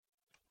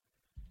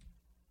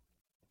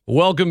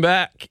Welcome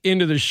back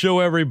into the show,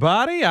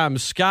 everybody. I'm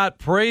Scott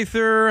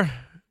Prather.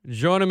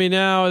 Joining me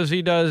now, as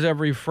he does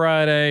every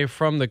Friday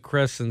from the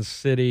Crescent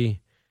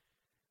City,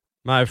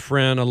 my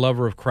friend, a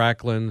lover of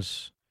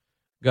cracklins,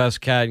 Gus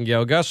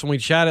Kattengell. Gus, when we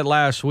chatted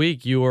last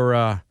week, you were,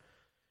 I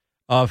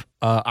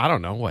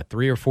don't know,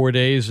 3 or 4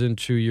 days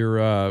into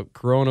your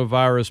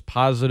coronavirus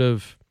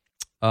positive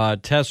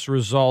test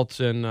results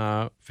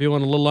and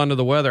feeling a little under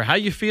the weather. How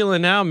you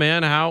feeling now,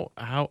 man?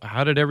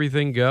 How did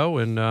everything go?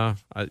 And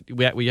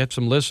we had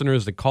some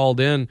listeners that called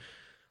in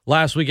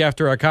last week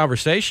after our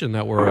conversation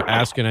that were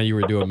asking how you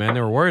were doing, man.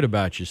 They were worried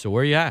about you. So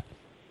where you at?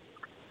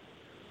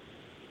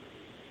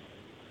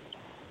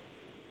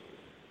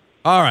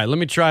 All right, let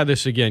me try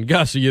this again.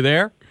 Gus, are you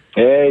there?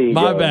 Hey,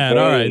 my bad.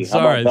 Hey,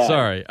 all right,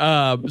 sorry.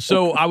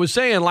 So I was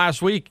saying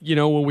last week,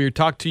 when we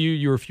talked to you,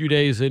 you were a few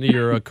days into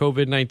your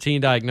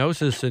COVID-19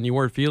 diagnosis, and you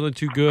weren't feeling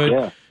too good.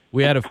 Yeah.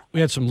 We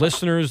had some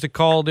listeners that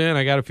called in.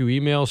 I got a few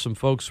emails. Some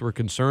folks were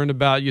concerned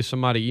about you.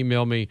 Somebody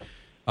emailed me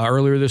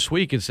earlier this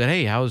week and said,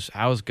 "Hey,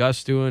 how's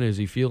Gus doing? Is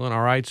he feeling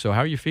all right?" So how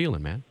are you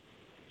feeling, man?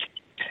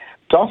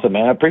 It's awesome,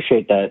 man. I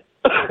appreciate that.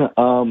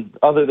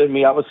 Other than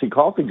me, obviously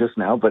coughing just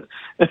now, but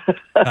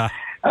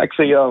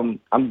actually,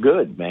 I'm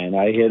good, man.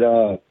 I hit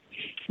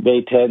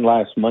day 10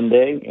 last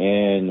Monday,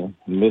 and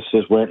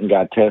Mrs. went and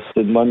got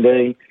tested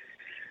Monday,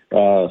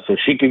 so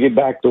she could get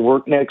back to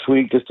work next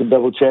week just to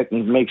double check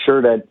and make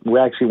sure that we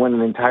actually went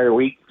an entire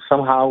week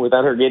somehow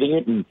without her getting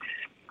it, and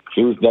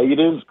she was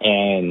negative,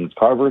 and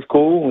Carver's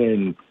cool,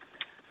 and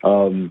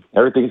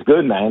everything's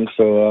good, man.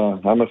 So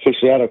I'm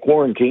officially out of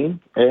quarantine,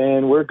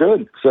 and we're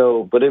good.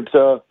 So, but it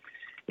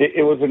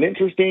was an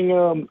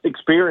interesting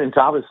experience,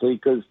 obviously,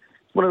 because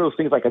it's one of those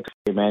things, like I tell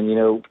you,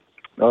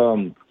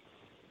 man,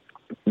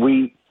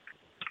 we,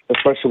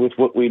 especially with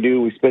what we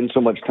do, we spend so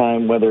much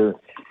time, whether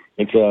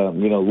it's,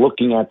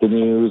 looking at the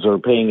news or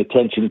paying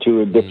attention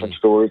to different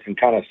stories and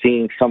kind of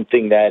seeing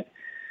something that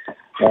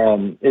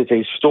is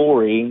a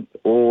story,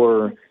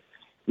 or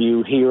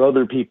you hear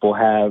other people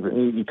have,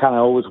 and you kind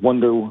of always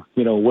wonder,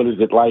 what is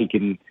it like?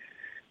 And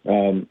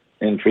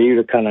for you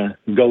to kind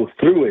of go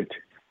through it.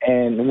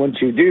 And once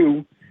you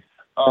do,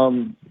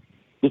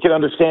 you can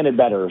understand it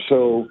better.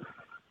 So,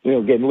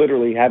 again,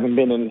 literally having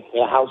been in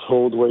a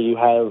household where you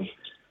have,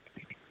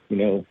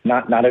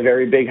 not a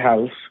very big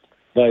house,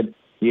 but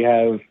you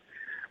have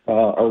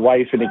a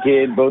wife and a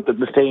kid both at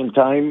the same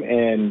time,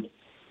 and,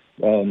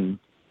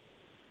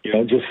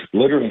 just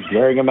literally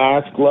wearing a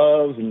mask,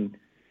 gloves, and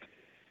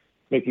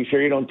making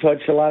sure you don't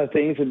touch a lot of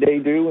things that they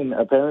do, and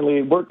apparently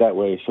it worked that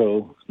way.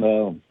 So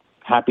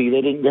happy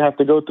they didn't have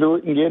to go through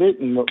it and get it,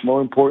 and more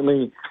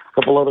importantly, a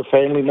couple other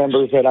family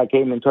members that I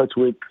came in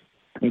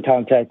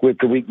contact with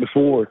the week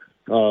before,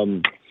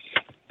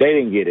 they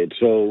didn't get it.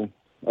 So,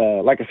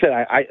 like I said,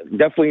 I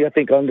definitely, I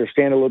think,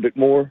 understand a little bit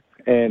more,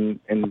 and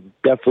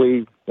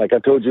definitely, like I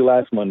told you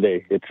last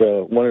Monday, it's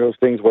one of those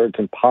things where it's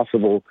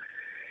impossible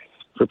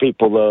for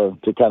people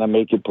to kind of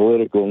make it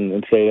political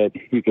and say that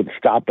you can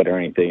stop it or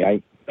anything.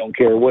 I don't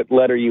care what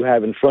letter you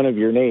have in front of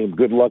your name.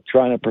 Good luck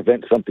trying to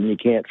prevent something you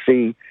can't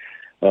see.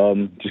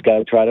 Just got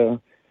to try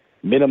to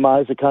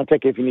minimize the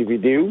contact. If you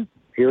do,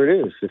 here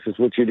it is. This is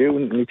what you do,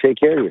 and you take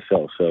care of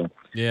yourself. So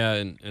yeah,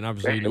 and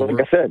obviously,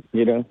 like I said,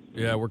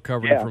 yeah, we're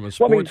covering from a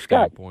sports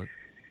standpoint.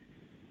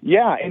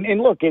 Yeah,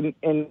 and look, and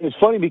it's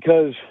funny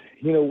because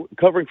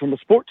covering from a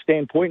sports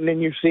standpoint, and then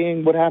you're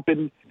seeing what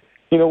happened.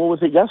 What was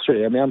it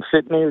yesterday? I mean, I'm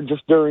sitting there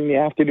just during the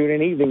afternoon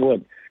and evening. A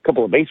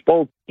couple of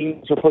baseball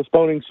teams are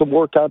postponing some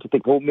workouts. I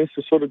think Ole Miss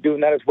is sort of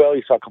doing that as well.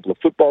 You saw a couple of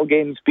football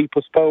games be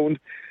postponed.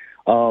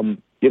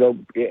 And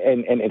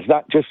it's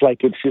not just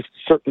like it's just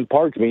certain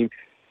parts. I mean,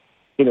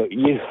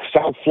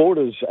 South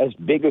Florida's as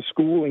big a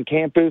school and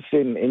campus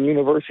and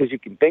university as you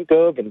can think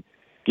of, and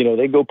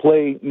they go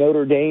play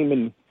Notre Dame,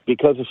 and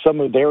because of some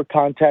of their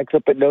contacts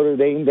up at Notre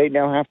Dame, they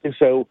now have to.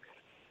 So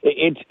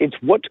it's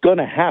what's going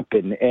to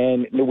happen,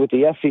 and with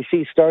the SEC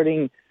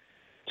starting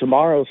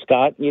tomorrow,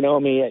 Scott,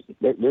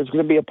 there's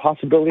going to be a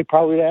possibility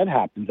probably that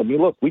happens. I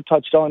mean, look, we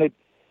touched on it,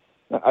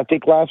 I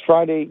think last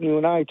Friday, you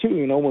and I too,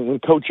 when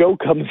Coach O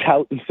comes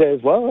out and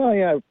says, well,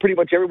 yeah, pretty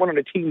much everyone on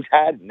the team's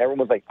had it, and everyone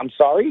was like, I'm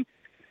sorry,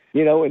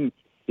 and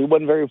he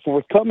wasn't very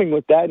forthcoming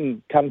with that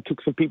and kind of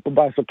took some people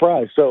by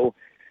surprise. So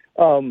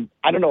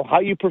I don't know how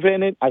you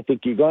prevent it. I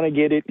think you're going to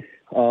get it,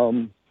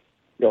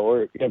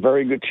 or a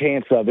very good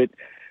chance of it.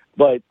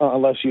 But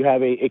unless you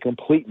have a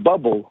complete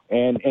bubble,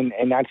 and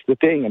that's the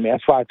thing. I mean,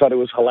 that's why I thought it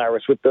was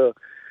hilarious with the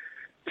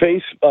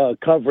face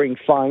covering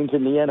fines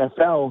in the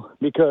NFL,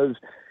 because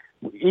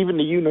even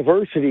the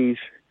universities,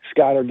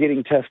 Scott, are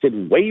getting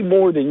tested way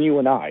more than you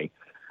and I.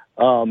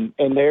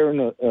 And they're in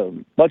a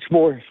much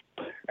more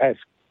as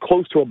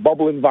close to a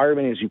bubble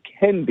environment as you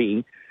can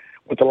be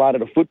with a lot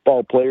of the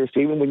football players. So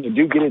even when you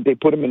do get it, they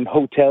put them in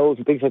hotels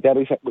and things like that, at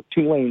least what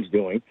Tulane's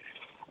doing.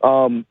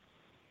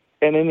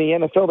 And in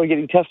the NFL, they're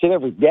getting tested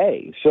every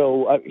day.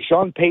 So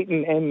Sean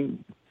Payton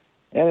and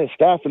his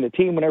staff and the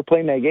team, when they're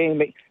playing that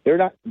game, they're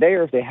not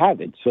there if they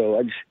have it. So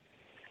it's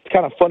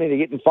kind of funny to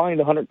getting fined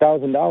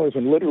 $100,000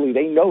 when literally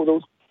they know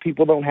those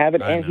people don't have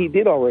it, and he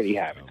did already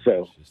have it.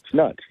 So it's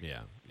nuts.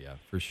 Yeah. Yeah,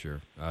 for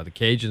sure. The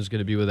Cajuns going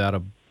to be without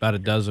about a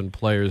dozen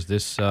players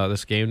this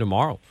game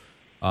tomorrow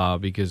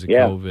because of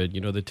COVID.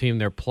 You know, the team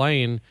they're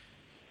playing,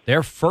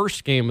 their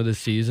first game of the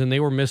season, they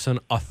were missing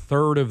a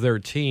third of their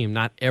team,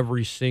 not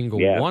every single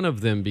one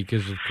of them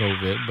because of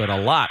COVID, but a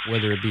lot,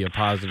 whether it be a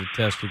positive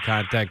test through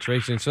contact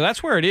tracing. So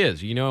that's where it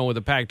is. You know, with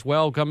the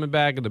Pac-12 coming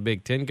back and the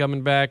Big Ten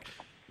coming back,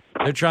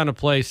 they're trying to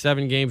play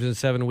 7 games in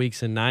 7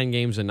 weeks and 9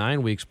 games in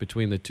 9 weeks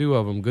between the two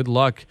of them. Good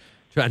luck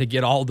trying to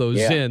get all those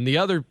in. The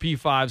other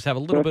P5s have a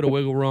little bit of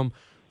wiggle room.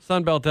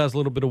 Sunbelt has a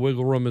little bit of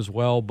wiggle room as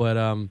well, but,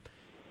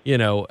 you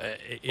know,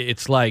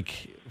 it's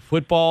like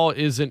football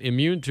isn't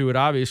immune to it,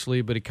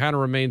 obviously, but it kind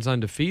of remains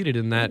undefeated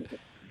in that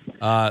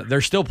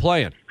they're still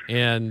playing.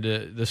 And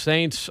the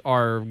Saints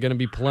are going to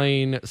be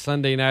playing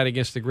Sunday night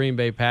against the Green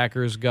Bay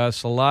Packers,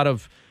 Gus. A lot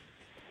of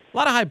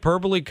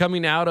hyperbole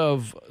coming out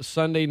of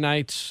Monday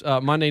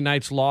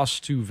night's loss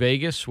to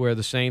Vegas, where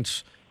the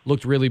Saints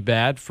looked really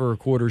bad for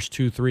quarters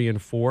 2, 3, and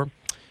 4.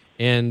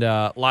 And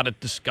a lot of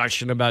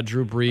discussion about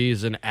Drew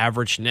Brees and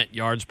average net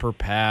yards per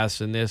pass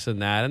and this and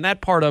that. And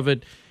that part of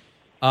it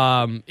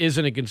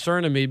isn't a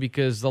concern to me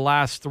because the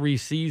last 3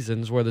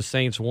 seasons where the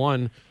Saints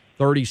won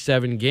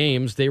 37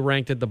 games, they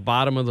ranked at the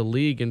bottom of the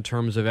league in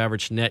terms of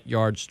average net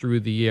yards through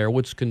the air.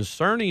 What's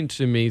concerning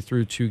to me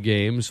through 2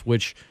 games,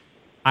 which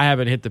I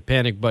haven't hit the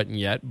panic button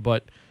yet,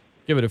 but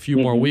give it a few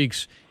more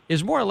weeks,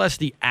 is more or less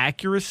the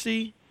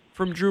accuracy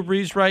from Drew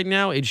Brees right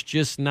now. It's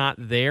just not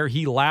there.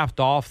 He laughed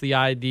off the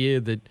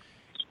idea that,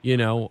 you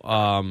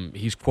know,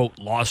 he's, quote,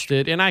 lost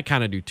it. And I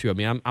kind of do, too. I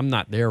mean, I'm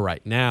not there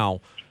right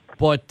now.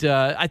 But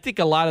I think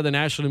a lot of the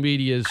national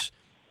media's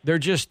they're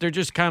just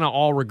kind of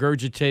all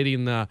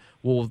regurgitating the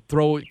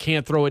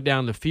can't throw it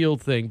down the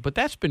field thing. But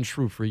that's been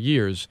true for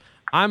years.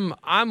 I'm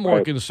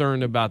more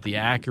concerned about the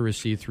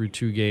accuracy through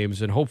 2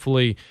 games, and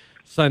hopefully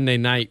Sunday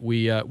night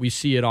we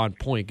see it on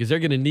point because they're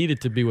going to need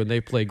it to be when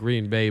they play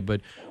Green Bay. But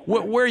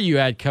where are you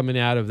at coming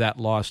out of that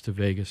loss to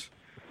Vegas?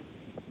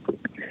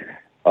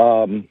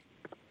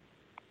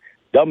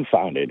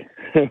 Dumbfounded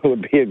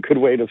would be a good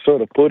way to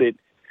sort of put it.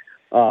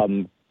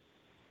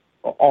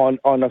 On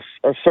a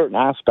certain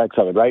aspects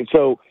of it, right?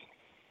 So,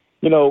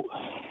 you know,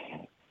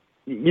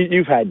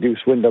 you've had Deuce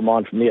Wyndham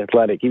on from The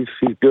Athletic. He's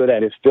good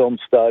at his film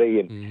study,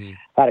 and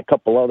had a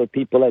couple other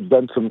people that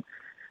done some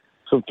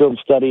film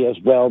study as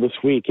well this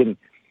week. And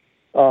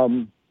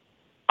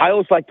I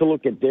always like to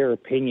look at their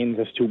opinions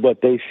as to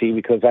what they see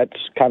because that's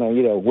kind of,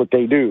 you know, what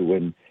they do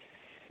and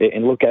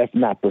look at it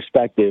from that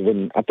perspective.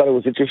 And I thought it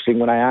was interesting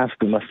when I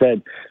asked him, I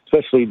said,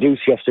 especially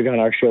Deuce yesterday on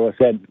our show, I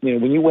said, you know,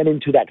 when you went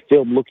into that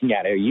film looking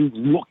at it, are you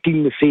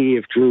looking to see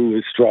if Drew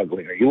is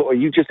struggling? Are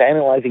you just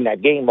analyzing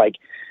that game like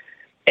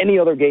any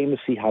other game to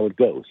see how it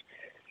goes?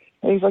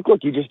 And he's like,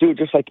 look, you just do it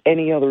just like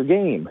any other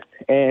game.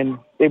 And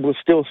it was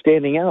still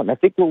standing out. And I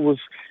think what was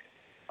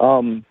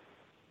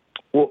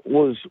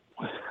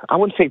I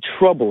wouldn't say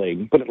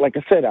troubling, but like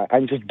I said,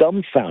 I'm just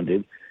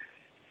dumbfounded.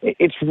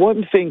 It's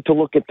one thing to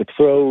look at the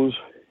throws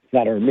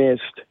that are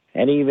missed,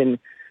 and even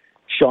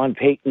Sean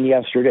Payton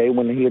yesterday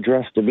when he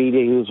addressed the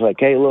media, he was like,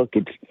 hey, look,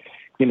 it's,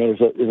 you know,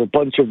 there's a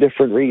bunch of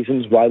different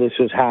reasons why this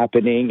is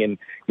happening, and,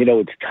 you know,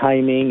 it's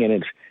timing and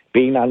it's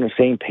being on the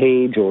same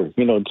page, or,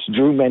 you know, it's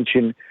Drew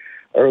mentioned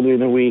earlier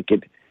in the week,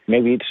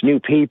 maybe it's new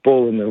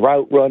people and the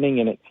route running,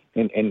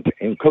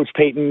 and Coach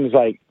Payton's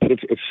like,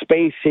 it's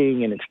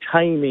spacing and it's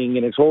timing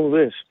and it's all of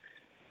this.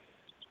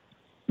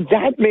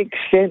 That makes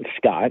sense,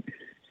 Scott,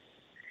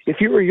 if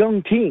you're a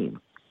young team.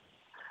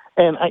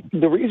 And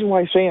the reason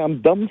why I say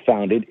I'm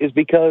dumbfounded is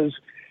because,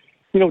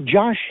 you know,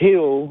 Josh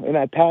Hill in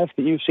that pass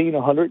that you've seen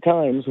 100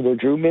 times where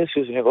Drew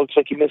misses and it looks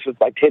like he misses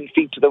by 10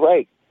 feet to the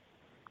right,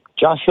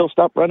 Josh Hill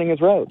stopped running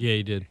his route. Yeah,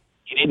 he did.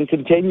 He didn't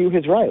continue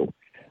his route.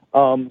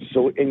 And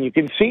you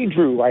can see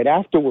Drew right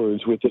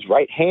afterwards with his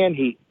right hand,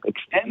 he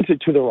extends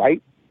it to the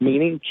right,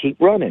 meaning keep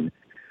running.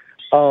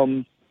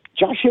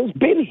 Josh Hill's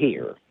been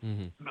here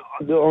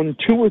on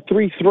 2 or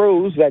 3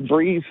 throws that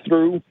Brees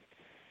threw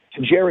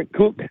to Jared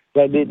Cook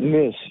that didn't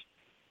miss.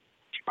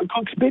 Jared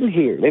Cook's been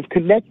here. They've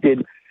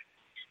connected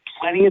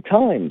plenty of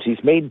times. He's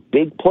made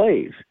big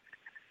plays.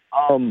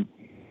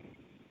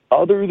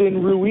 Other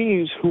than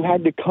Ruiz, who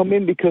had to come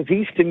in because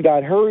Easton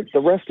got hurt, the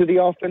rest of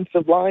the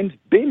offensive line's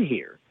been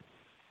here.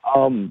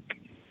 So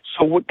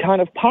what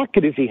kind of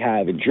pocket does he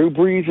have? And Drew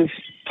Brees is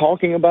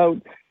talking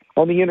about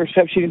on the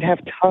interception, he didn't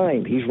have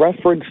time. He's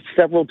referenced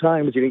several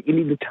times, you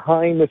need the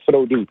time to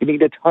throw deep. You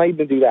need the time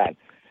to do that.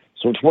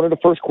 So it's one of the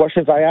first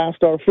questions I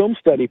asked our film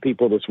study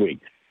people this week.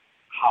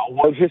 How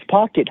was his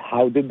pocket?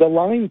 How did the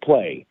line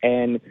play?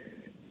 And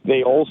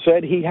they all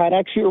said he had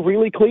actually a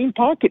really clean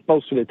pocket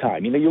most of the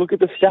time. You know, you look at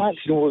the stats,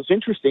 you know, what was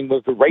interesting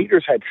was the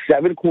Raiders had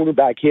 7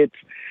 quarterback hits,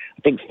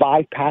 I think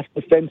 5 pass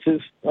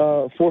defenses,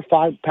 4 or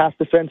 5 pass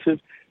defenses,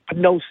 but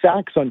no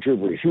sacks on Drew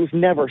Brees. He was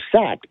never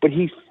sacked, but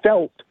he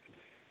felt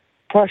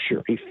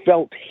pressure. He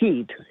felt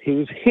heat. He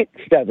was hit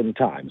 7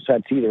 times.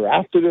 That's either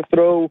after the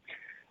throw,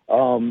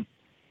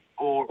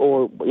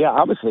 or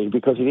obviously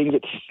because he didn't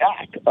get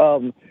sacked.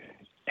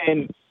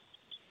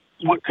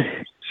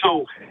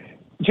 So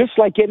just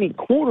like any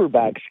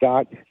quarterback,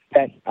 Scott,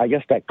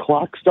 that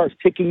clock starts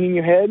ticking in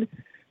your head.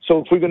 So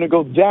if we're going to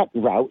go that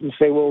route and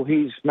say, well,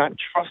 he's not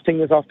trusting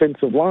his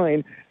offensive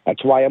line,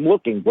 that's why I'm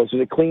looking. Was it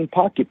a clean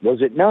pocket?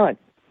 Was it not?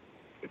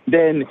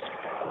 Then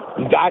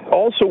that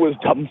also was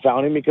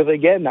dumbfounding because,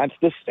 again, that's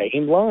the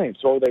same line.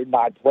 So they're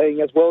not playing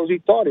as well as he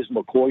thought. Is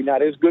McCoy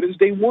not as good as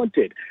they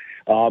wanted?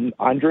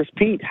 Andres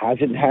Pete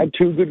hasn't had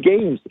 2 good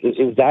games.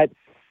 Is that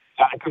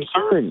a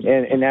concern?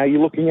 And now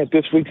you're looking at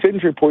this week's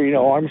injury report.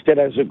 Armstead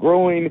has a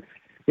groin.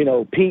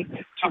 Pete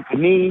took a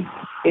knee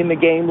in the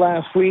game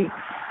last week.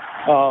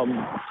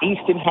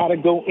 Easton had to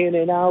go in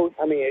and out.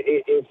 I mean,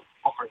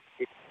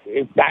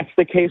 if that's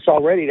the case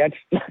already, that's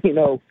going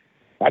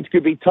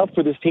to be tough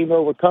for this team to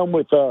overcome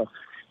with the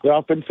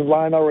offensive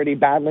line already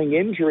battling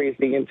injuries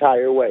the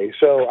entire way.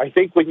 So I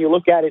think when you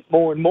look at it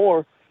more and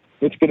more,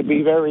 it's going to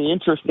be very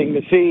interesting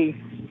to see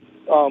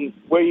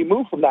where you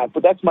move from that.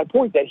 But that's my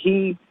point, that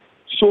he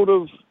sort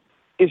of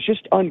is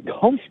just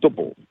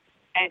uncomfortable.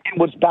 And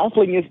what's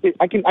baffling is that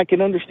I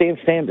can understand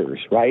Sanders,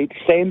 right?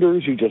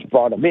 Sanders, you just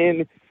brought him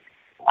in.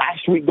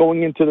 Last week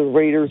going into the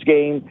Raiders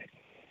game,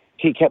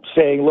 he kept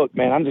saying, look,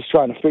 man, I'm just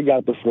trying to figure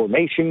out the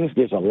formations.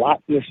 There's a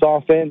lot in this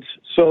offense.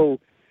 So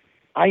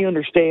I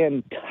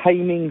understand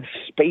timing,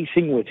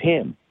 spacing with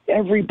him.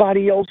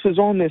 Everybody else is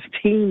on this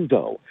team,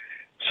 though.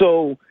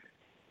 So,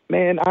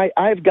 man,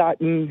 I've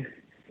gotten,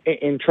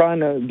 in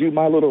trying to do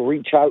my little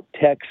reach-out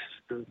text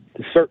to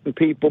certain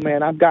people,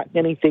 man, I've gotten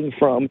anything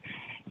from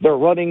they're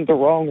running the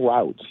wrong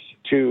routes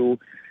to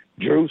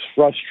Drew's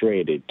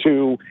frustrated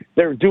to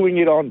they're doing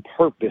it on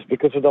purpose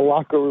because of the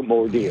locker room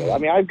ordeal. I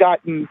mean, I've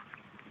gotten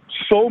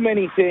so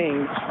many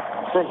things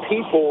from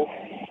people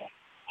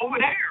over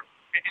there.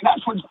 And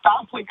that's what's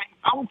baffling.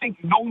 I don't think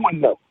no one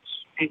knows.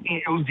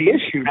 It was the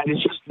issue that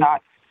it's just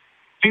not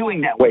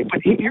feeling that way.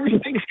 But here's the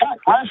thing, Scott.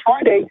 Last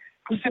Friday,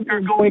 I'm sitting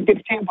there going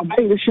against Tampa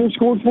Bay. They should have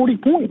scored 40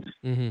 points.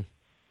 Mm-hmm.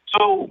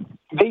 So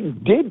they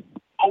did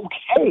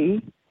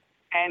okay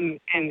and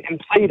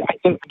played, I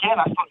think, again,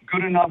 I thought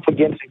good enough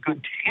against a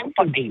good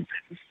Tampa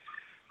defense.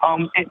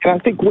 And I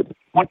think what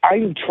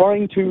I'm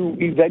trying to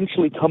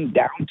eventually come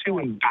down to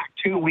and back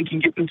to, and we can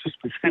get into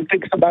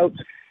specifics about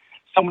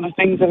some of the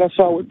things that I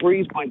saw with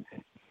Brees, but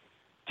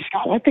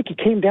Scott, I think it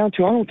came down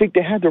to I don't think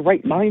they had the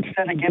right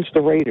mindset against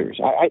the Raiders.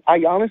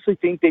 I honestly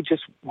think they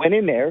just went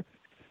in there,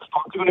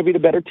 thought they were going to be the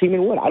better team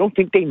and win. I don't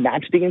think they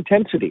matched the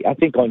intensity. I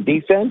think on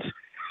defense,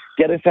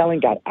 Dennis Allen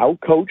got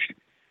out-coached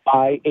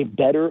by a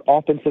better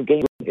offensive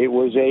game. It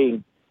was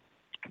a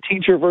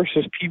teacher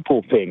versus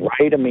pupil thing,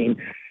 right? I mean,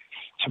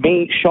 to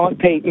me, Sean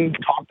Payton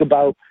talked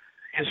about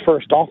his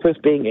first office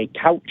being a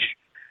couch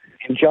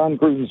in John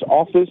Gruden's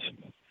office.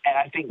 And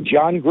I think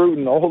John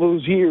Gruden, all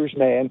those years,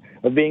 man,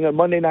 of being on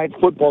Monday Night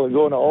Football and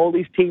going to all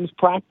these teams'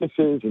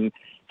 practices and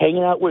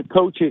hanging out with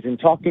coaches and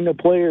talking to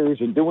players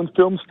and doing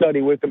film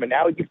study with them, and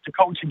now he gets to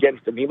coach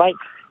against them. He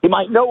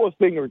might know a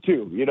thing or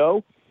two,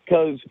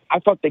 because I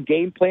thought the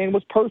game plan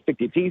was perfect.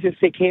 It's easy to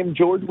say Cam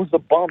Jordan was a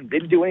bum,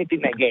 didn't do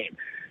anything that game.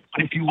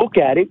 But if you look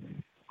at it,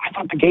 I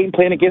thought the game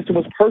plan against him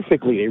was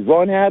perfectly. They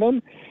run at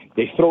him.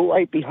 They throw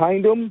right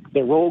behind him.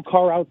 They roll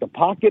Carr out the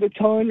pocket a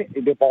ton.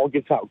 The ball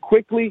gets out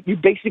quickly. You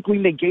basically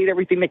negate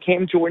everything that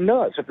Cam Jordan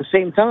does. At the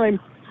same time,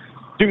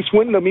 Deuce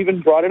Windham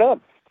even brought it up.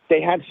 They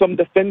had some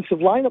defensive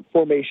lineup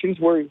formations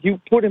where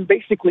you put him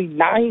basically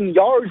 9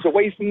 yards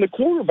away from the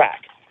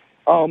quarterback.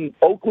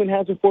 Oakland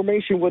has a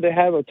formation where they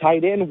have a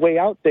tight end way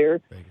out there,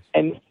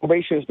 and the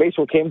formation is based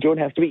where Cam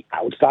Jordan has to be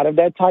outside of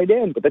that tight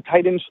end, but the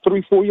tight end's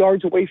 3-4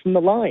 yards away from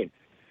the line.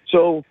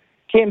 So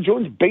Cam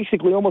Jordan's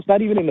basically almost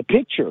not even in the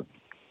picture.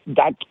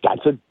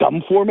 That's a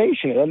dumb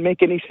formation. It doesn't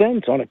make any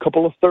sense. On a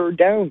couple of third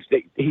downs,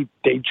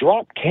 they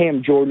drop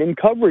Cam Jordan in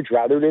coverage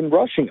rather than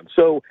rushing him.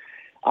 So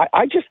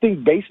I just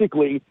think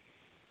basically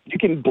you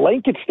can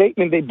blanket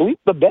statement they bleeped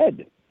the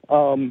bed.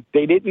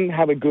 They didn't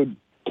have a good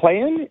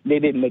plan. They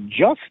didn't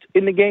adjust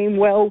in the game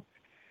well.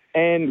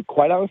 And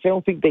quite honestly, I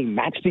don't think they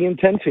matched the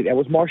intensity. That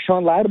was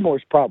Marshawn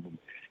Lattimore's problem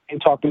in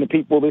talking to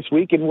people this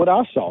week and what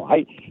I saw.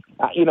 I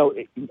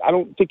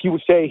don't think you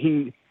would say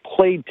he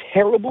played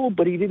terrible,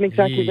 but he didn't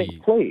exactly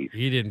make plays.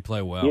 He didn't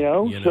play well.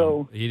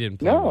 So he didn't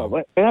play well. No,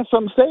 and that's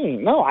what I'm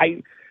saying.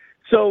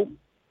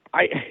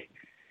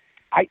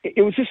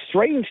 It was just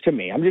strange to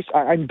me.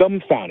 I'm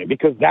dumbfounded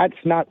because that's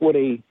not what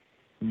a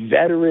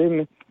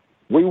veteran,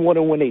 we want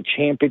to win a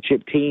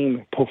championship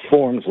team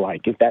performs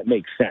like, if that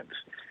makes sense.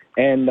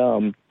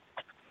 And,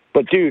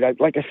 but dude,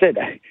 like I said,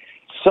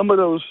 some of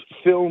those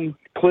film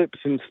clips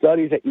and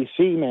studies that you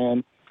see,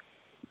 man,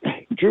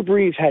 Drew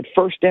Brees had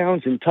first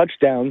downs and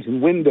touchdowns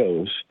and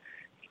windows.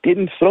 He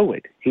didn't throw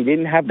it. He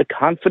didn't have the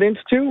confidence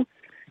to.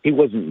 He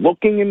wasn't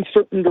looking in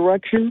certain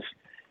directions.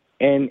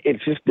 And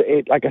it's just,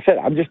 like I said,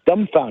 I'm just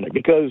dumbfounded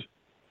because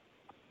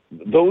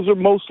those are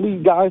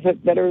mostly guys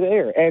that are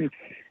there. And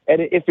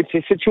if it's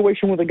a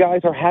situation where the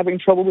guys are having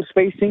trouble with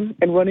spacing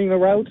and running the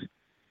routes,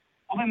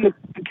 well, then the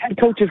head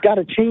coach has got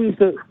to change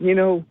the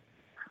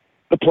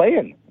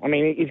plan. I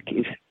mean,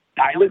 he's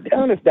dial it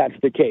down if that's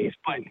the case.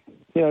 But,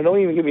 don't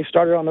even get me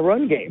started on the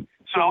run game.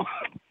 So,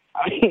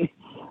 I mean,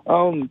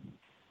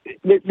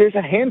 there's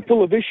a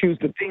handful of issues.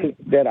 The thing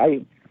that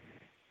I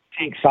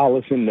take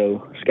solace in,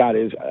 though, Scott,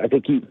 is I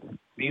think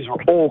these are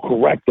all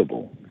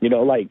correctable.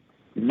 Like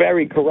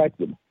very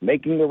correctable.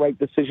 Making the right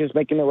decisions,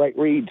 making the right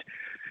reads,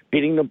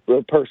 beating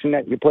the person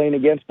that you're playing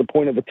against, the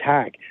point of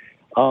attack,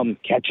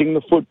 catching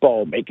the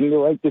football, making the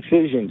right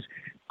decisions,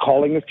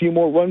 calling a few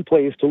more run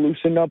plays to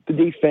loosen up the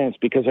defense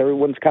because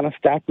everyone's kind of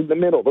stacked in the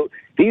middle.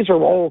 These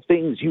are all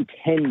things you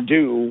can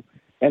do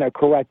and are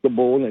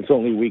correctable, and it's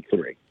only week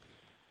 3.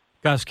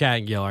 Gus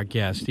Kattengell, our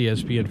guest,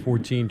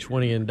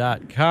 ESPN1420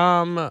 and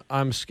 .com.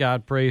 I'm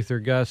Scott Prather.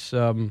 Gus,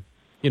 the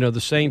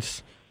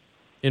Saints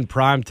in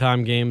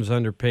primetime games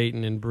under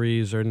Peyton and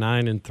Brees are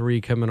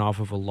 9-3 coming off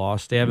of a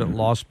loss. They haven't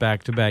lost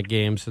back-to-back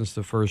games since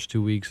the first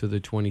 2 weeks of the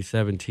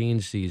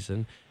 2017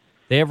 season.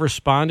 They have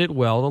responded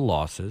well to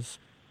losses,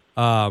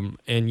 and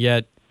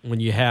yet when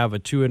you have a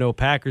 2-0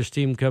 Packers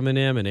team coming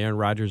in, and Aaron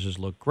Rodgers has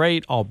looked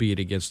great, albeit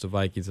against the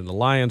Vikings and the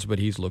Lions, but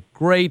he's looked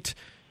great.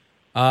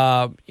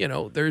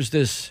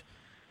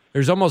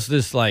 There's almost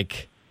this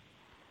like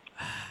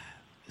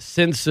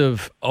sense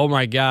of, oh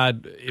my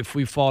God, if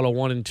we fall to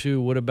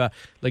 1-2, what about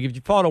like if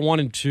you fall to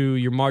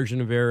 1-2, your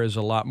margin of error is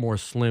a lot more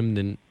slim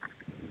than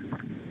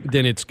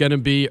it's going to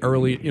be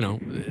early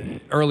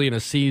in a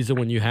season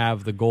when you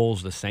have the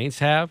goals the Saints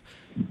have.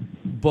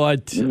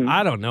 But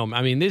I don't know.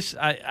 I mean,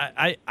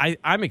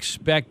 I'm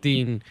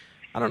expecting.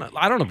 I don't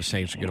know if the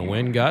Saints are going to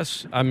win,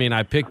 Gus. I mean,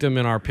 I picked them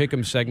in our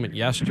Pick'em segment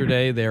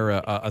yesterday. They're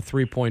a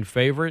 3-point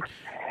favorite.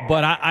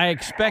 But I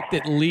expect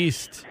at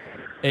least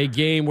a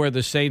game where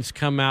the Saints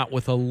come out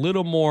with a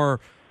little more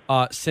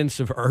sense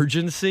of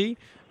urgency.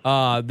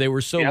 They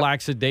were so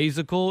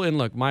lackadaisical. And,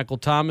 look, Michael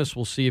Thomas,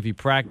 we'll see if he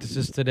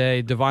practices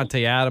today.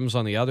 Devontae Adams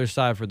on the other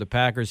side for the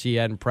Packers, he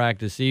hadn't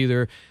practiced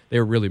either. They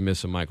were really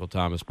missing Michael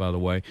Thomas, by the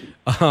way.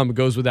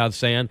 Goes without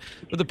saying.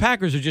 But the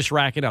Packers are just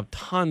racking up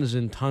tons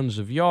and tons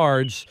of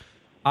yards.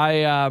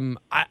 I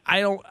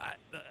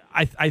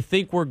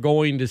think we're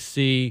going to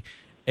see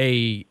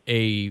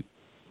a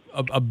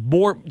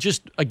more,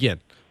 just again,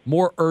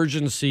 more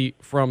urgency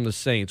from the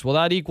Saints. Will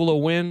that equal a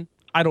win?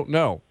 I don't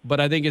know, but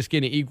I think it's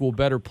going to equal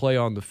better play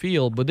on the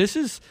field. But this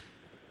is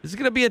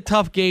going to be a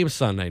tough game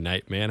Sunday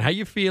night, man. How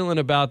you feeling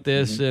about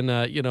this? And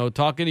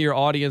talking to your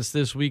audience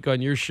this week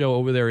on your show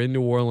over there in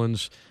New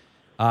Orleans.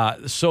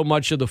 So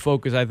much of the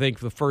focus, I think,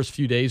 the first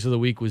few days of the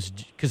week was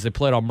because they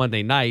played on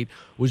Monday night,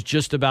 was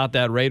just about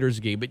that Raiders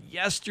game. But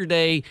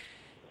yesterday,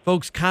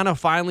 folks kind of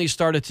finally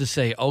started to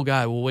say, oh,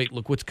 God, well, wait,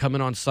 look what's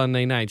coming on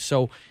Sunday night.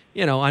 So,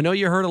 I know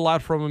you heard a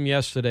lot from them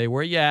yesterday.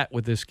 Where you at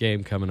with this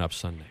game coming up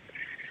Sunday?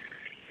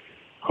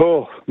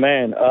 Oh,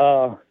 man.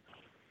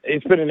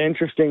 It's been an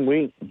interesting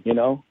week,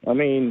 I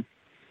mean,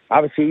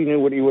 obviously you knew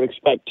what you would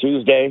expect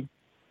Tuesday,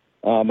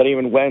 but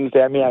even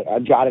Wednesday, I mean, I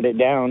jotted it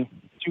down.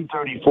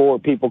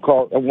 2:34, people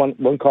call.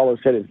 One caller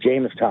said it's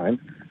Jameis time,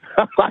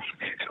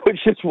 which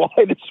is why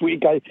this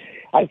week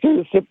I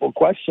threw a simple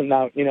question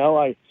out.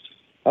 I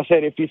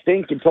said, if you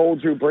think you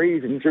told Drew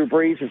Brees, and Drew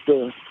Brees is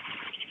the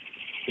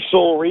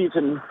sole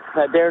reason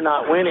that they're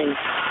not winning,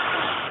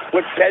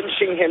 would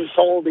benching him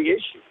solve the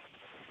issue?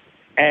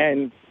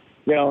 And,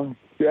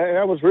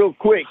 that was real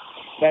quick.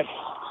 That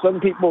some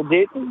people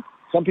didn't.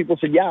 Some people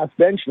said, yeah, it's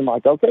benching. I'm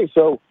like, okay,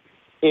 so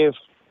if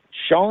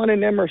Sean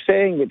and them are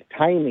saying it's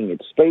timing,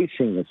 it's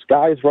spacing, it's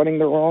guys running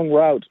the wrong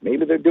routes,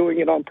 maybe they're doing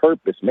it on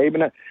purpose, maybe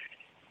not.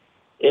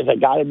 Is a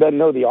guy that doesn't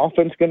know the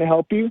offense going to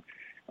help you?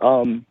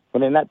 But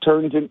then that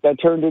turned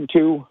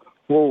into,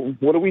 well,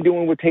 what are we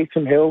doing with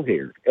Taysom Hill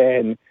here?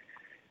 And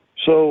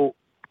so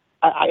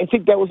I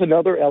think that was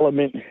another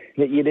element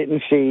that you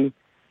didn't see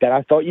that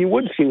I thought you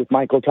would see with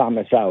Michael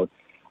Thomas out.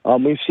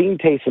 We've seen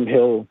Taysom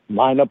Hill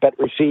line up at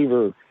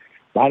receiver,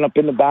 line up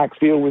in the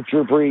backfield with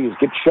Drew Brees,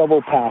 get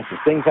shovel passes,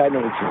 things of that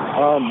nature.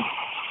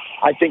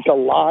 I think a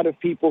lot of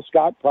people,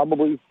 Scott,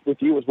 probably with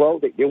you as well,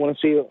 they want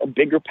to see a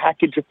bigger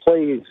package of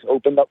plays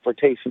opened up for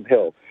Taysom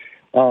Hill.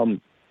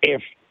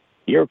 If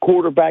your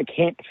quarterback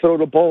can't throw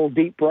the ball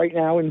deep right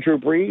now in Drew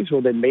Brees,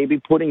 well, then maybe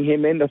putting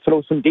him in to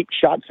throw some deep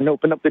shots and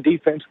open up the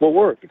defense will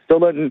work. It still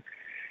doesn't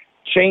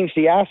change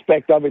the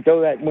aspect of it,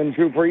 though, that when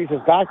Drew Brees is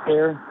back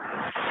there,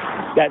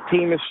 that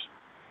team is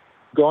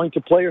going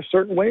to play a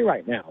certain way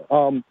right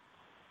now.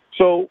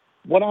 So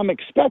what I'm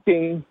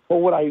expecting,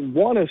 or what I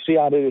want to see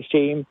out of this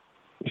team,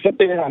 is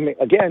something that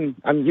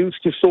I'm used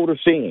to sort of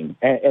seeing,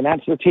 and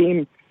that's the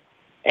team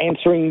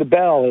answering the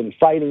bell and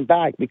fighting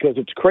back, because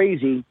it's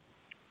crazy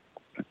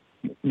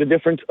the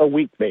difference a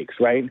week makes,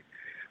 right?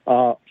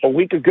 A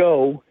week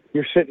ago,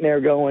 you're sitting there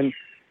going,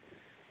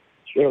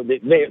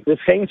 the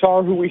Saints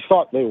are who we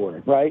thought they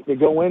were, right? They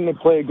go in, they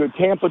play a good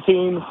Tampa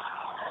team.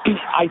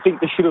 I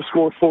think they should have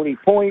scored 40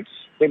 points.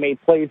 They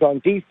made plays on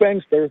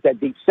defense. There's that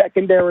deep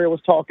secondary I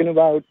was talking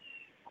about.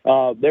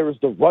 There was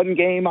the run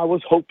game I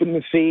was hoping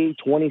to see,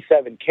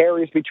 27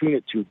 carries between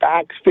the two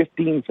backs,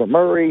 15 for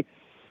Murray.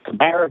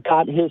 Kamara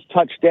got his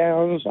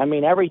touchdowns. I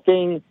mean,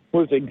 everything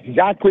was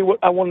exactly what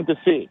I wanted to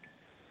see.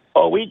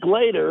 A week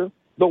later,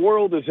 the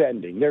world is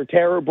ending. They're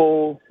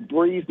terrible.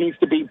 Brees needs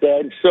to be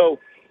benched. So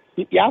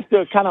you have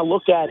to kind of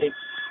look at it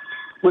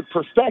with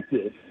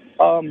perspective.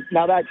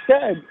 Now, that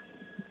said,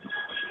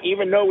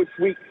 even though it's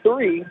week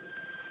 3,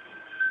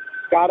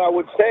 Scott, I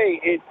would say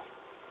it's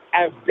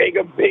as big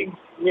a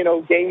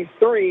game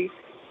 3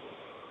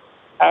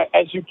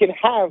 as you can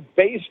have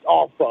based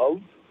off of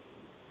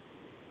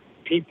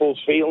people's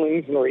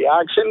feelings and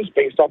reactions,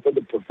 based off of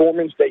the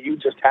performance that you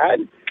just had.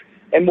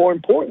 And more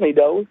importantly,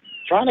 though,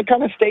 trying to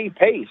kind of stay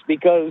pace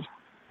because,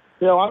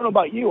 I don't know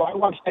about you, I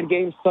watched that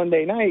game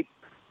Sunday night,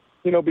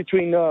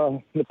 between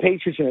the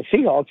Patriots and the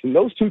Seahawks, and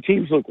those two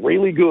teams look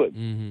really good.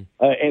 Mm-hmm.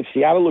 And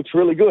Seattle looks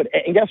really good.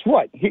 And guess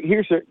what?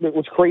 Here's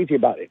what's crazy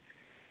about it.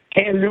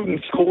 Cam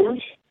Newton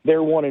scores, they're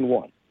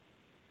 1-1.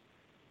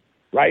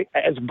 Right?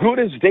 As good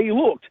as they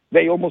looked,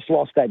 they almost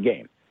lost that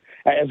game.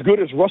 As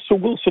good as Russell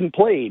Wilson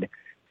played,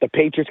 the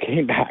Patriots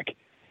came back.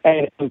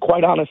 And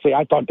quite honestly,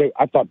 I thought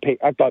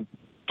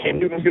Cam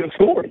Newton was going to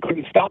score. He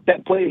couldn't stop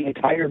that play the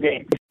entire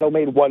game. They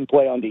made one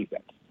play on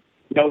defense.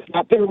 It's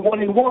not they're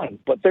 1-1,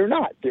 but they're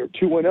not. They're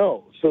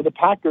 2-0. So the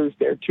Packers,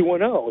 they're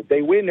 2-0. If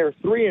they win, they're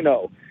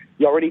 3-0.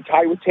 You already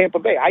tied with Tampa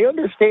Bay. I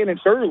understand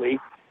it's early.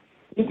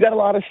 He's got a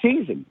lot of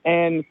season.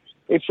 And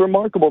it's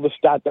remarkable, the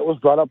stat that was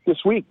brought up this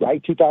week,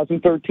 right?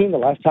 2013, the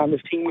last time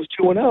this team was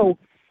 2-0,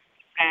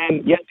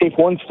 and yet they've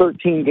won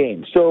 13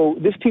 games. So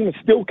this team is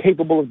still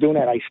capable of doing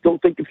that. I still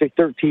think it's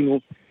a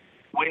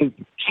 13-win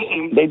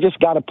team. They just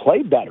got to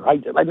play better.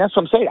 And that's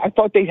what I'm saying. I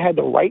thought they had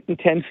the right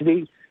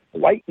intensity, the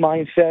right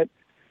mindset,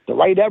 the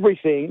right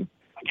everything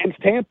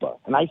against Tampa.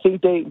 And I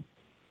think they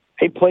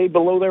played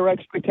below their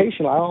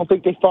expectation. I don't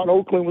think they thought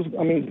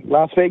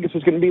Las Vegas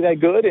was going to be that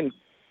good. And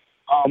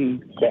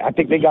I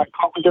think they got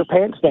caught with their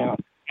pants down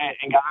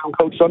and got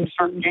out-coached on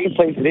certain game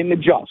plays and didn't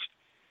adjust.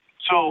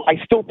 So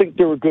I still think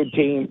they're a good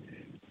team.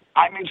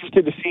 I'm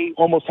interested to see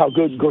almost how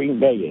good Green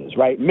Bay is,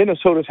 right?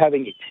 Minnesota's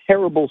having a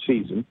terrible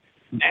season.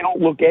 They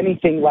don't look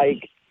anything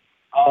like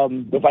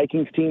the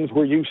Vikings teams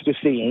we're used to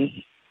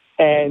seeing.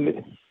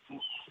 And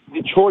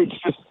Detroit's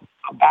just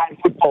a bad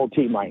football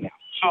team right now.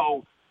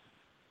 So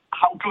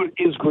how good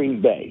is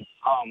Green Bay?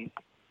 And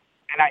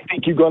I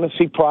think you're going to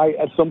see probably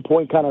at some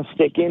point kind of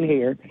stick in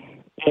here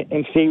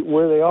and see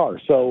where they are.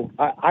 So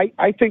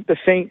I think the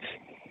Saints,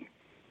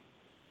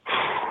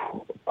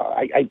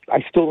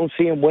 I still don't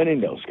see them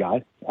winning though,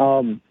 Scott.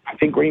 I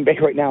think Green Bay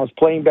right now is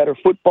playing better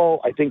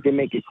football. I think they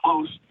make it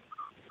close.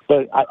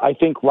 But I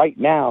think right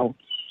now,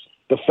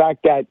 the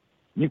fact that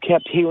you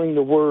kept hearing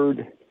the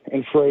word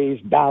and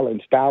phrase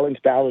balance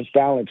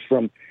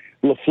from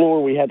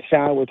LaFleur, we had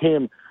sound with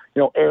him,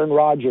 Aaron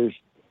Rodgers,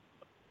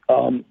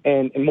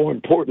 and more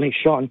importantly,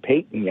 Sean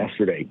Payton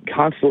yesterday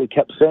constantly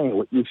kept saying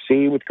what you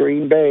see with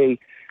Green Bay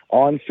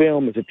on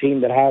film is a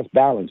team that has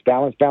balance.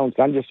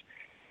 I'm just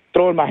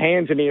throwing my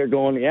hands in the air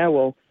going, yeah,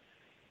 well,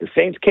 the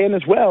Saints can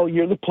as well.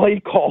 You're the play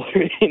caller.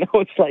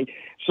 It's like,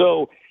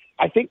 so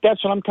I think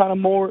that's what I'm kind of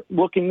more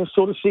looking to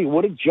sort of see.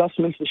 What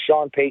adjustments does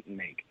Sean Payton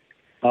make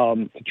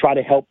to try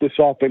to help this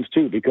offense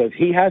too? Because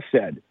he has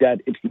said that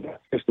it's not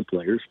just the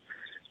players,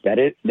 that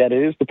it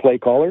is the play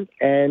caller,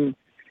 and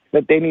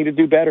that they need to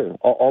do better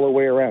all the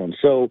way around.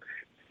 So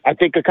I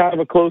think a kind of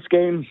a close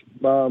game,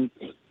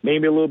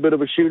 maybe a little bit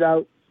of a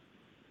shootout,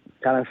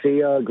 kind of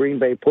see Green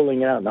Bay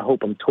pulling it out, and I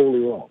hope I'm totally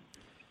wrong.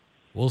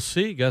 We'll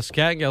see. Gus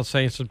Kattengell,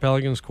 Saints and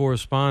Pelicans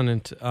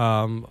correspondent.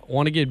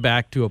 Want to get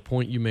back to a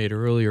point you made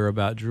earlier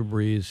about Drew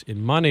Brees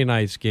in Monday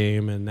night's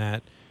game, and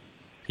that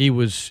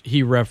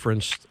he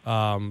referenced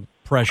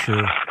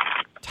pressure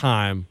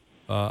time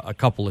a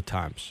couple of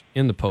times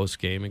in the post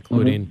game,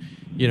 including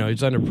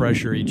he's under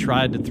pressure. He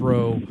tried to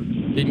throw,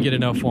 didn't get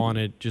enough on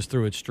it, just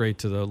threw it straight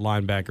to the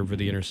linebacker for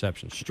the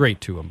interception, straight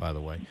to him, by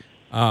the way.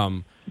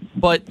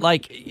 But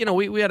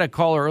we had a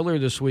caller earlier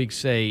this week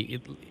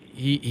say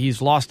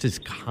he's lost his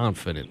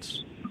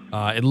confidence.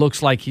 It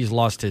looks like he's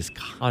lost his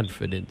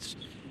confidence.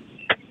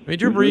 I mean,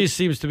 Drew Brees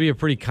seems to be a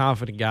pretty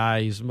confident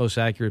guy. He's the most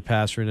accurate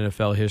passer in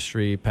NFL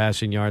history,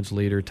 passing yards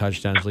leader,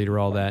 touchdowns leader,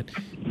 all that.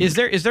 Is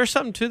there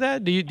something to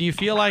that? Do you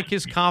feel like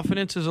his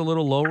confidence is a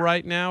little low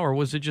right now, or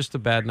was it just a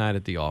bad night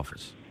at the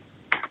office?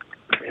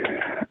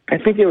 I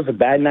think it was a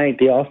bad night at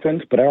the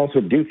offense, but I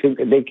also do think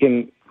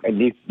that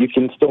you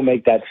can still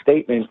make that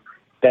statement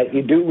that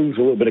you do lose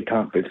a little bit of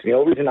confidence. The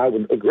only reason I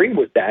would agree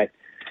with that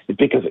is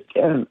because,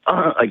 again,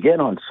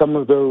 on some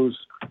of those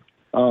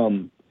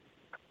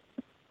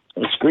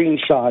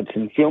screenshots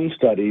and film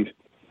studies,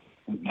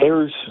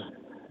 there's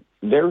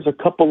a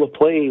couple of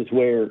plays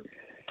where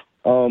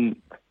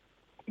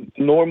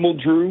normal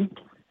Drew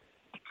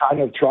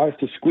kind of tries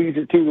to squeeze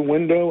it through the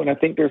window, and I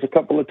think there's a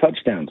couple of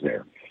touchdowns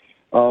there.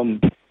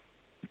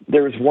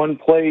 There's one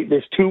play,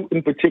 there's two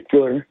in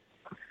particular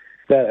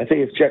that I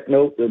think it's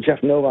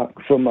Jeff Novak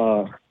from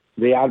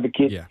The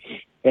Advocate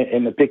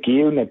and the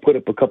Picayune. They put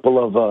up a couple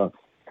of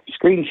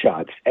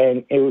screenshots,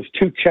 and it was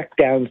two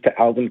checkdowns to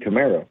Alvin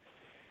Kamara.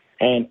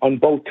 And on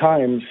both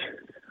times,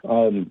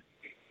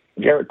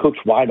 Garrett Cook's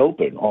wide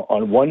open.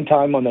 On one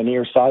time on the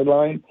near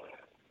sideline,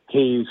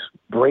 he's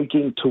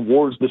breaking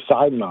towards the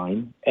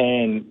sideline,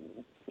 and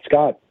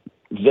Scott,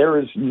 there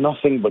is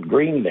nothing but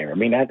green there. I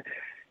mean,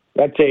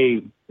 that's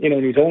he's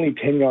only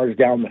 10 yards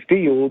down the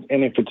field,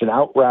 and if it's an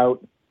out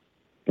route,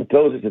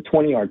 throws it a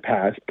 20-yard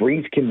pass.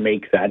 Brees can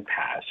make that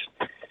pass.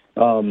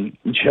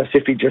 Just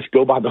if he just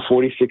go by the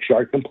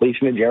 46-yard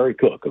completion of Jared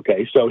Cook,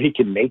 okay? So he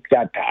can make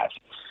that pass.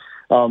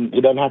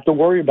 He doesn't have to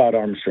worry about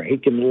arm strength. He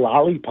can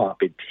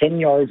lollipop it 10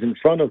 yards in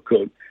front of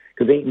Cook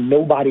because ain't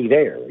nobody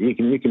there. You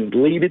can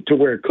lead it to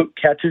where Cook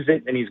catches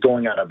it and he's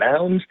going out of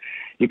bounds.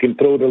 You can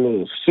throw it a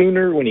little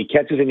sooner when he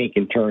catches it and he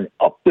can turn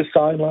up the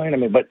sideline. I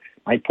mean, but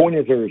my point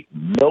is there's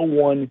no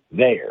one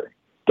there.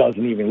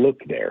 Doesn't even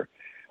look there.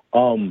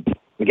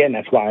 Again,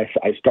 that's why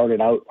I started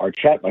out our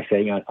chat by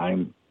saying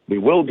I'm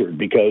bewildered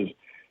because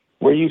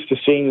we're used to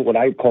seeing what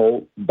I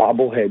call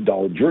bobblehead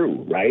doll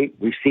Drew, right?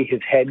 We see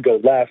his head go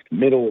left,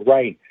 middle,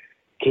 right.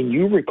 Can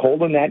you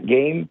recall in that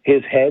game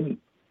his head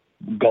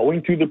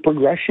going through the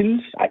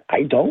progressions?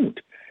 I don't.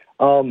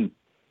 And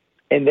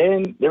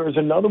then there was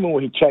another one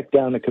where he checked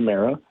down the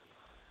Camara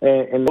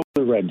and looked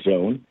at the red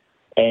zone,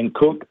 and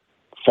Cook,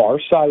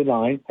 far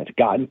sideline, has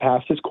gotten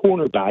past his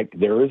cornerback.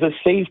 There is a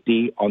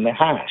safety on the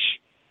hash.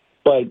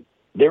 But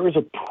there is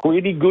a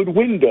pretty good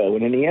window,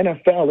 and in the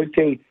NFL, it's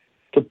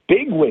a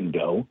big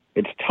window.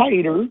 It's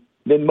tighter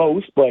than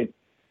most, but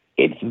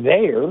it's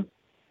there.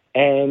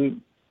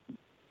 And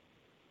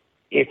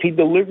if he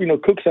delivers,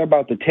 Cook's at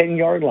about the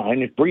 10-yard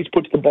line. If Brees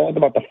puts the ball at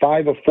about the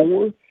 5 or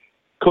 4,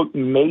 Cook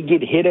may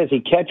get hit as he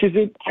catches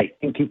it. I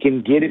think he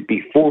can get it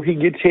before he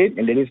gets hit,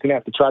 and then he's going to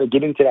have to try to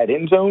get into that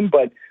end zone.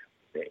 But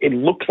it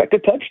looks like a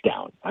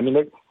touchdown. I mean,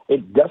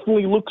 it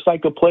definitely looks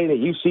like a play that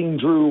you've seen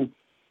Drew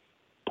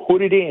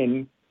put it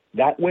in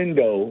that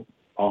window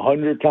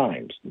 100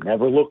 times.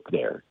 Never looked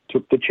there.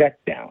 Took the check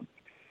down.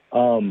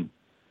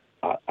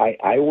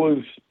 I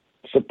was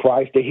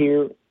surprised to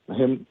hear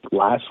him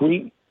last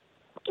week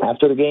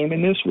after the game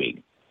and this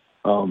week.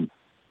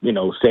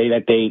 Say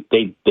that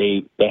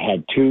they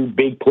had 2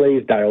 big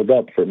plays dialed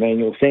up for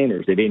Emmanuel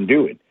Sanders. They didn't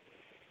do it.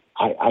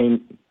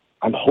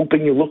 I'm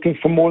hoping you're looking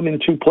for more than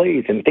 2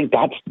 plays, and I think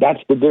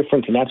that's the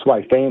difference, and that's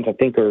why fans I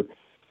think are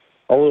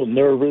a little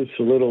nervous,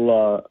 a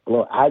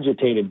little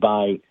agitated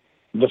by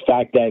the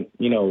fact that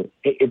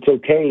it's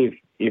okay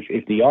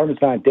if the arm is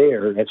not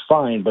there, that's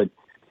fine, but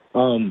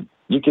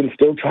you can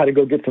still try to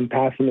go get some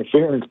pass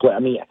interference play. I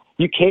mean,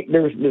 you can't.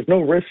 There's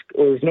no risk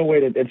or there's no way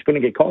that it's going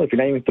to get called if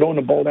you're not even throwing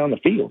the ball down the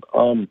field.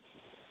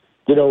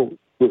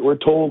 We're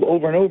told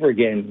over and over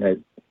again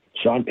that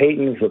Sean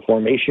Payton is a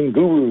formation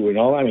guru and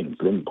all. I mean,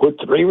 put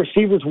 3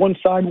 receivers one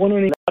side, one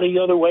on the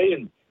other way,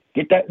 and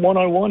get that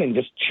one-on-one and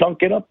just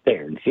chunk it up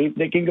there and see if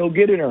they can go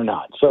get it or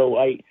not. So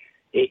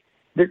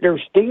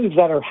there's things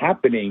that are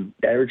happening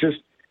that are just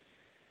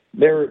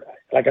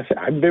like I said,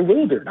 I'm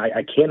bewildered.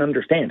 I can't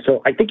understand.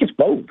 So I think it's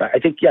both. I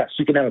think, yes,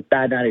 you can have a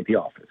bad night at the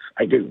office.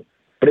 I do.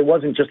 But it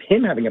wasn't just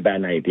him having a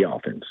bad night at the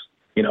offense.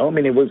 I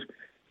mean, it was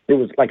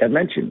like I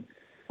mentioned,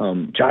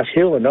 Josh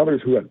Hill and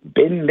others who have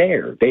been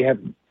there. They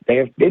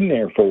have been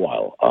there for a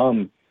while.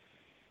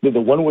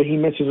 The one where he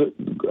misses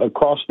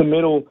across the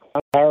middle,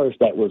 Harris,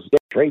 that was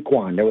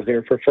Draquan, that was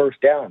there for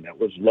first down, that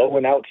was low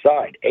and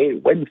outside. A,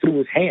 it went through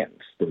his hands.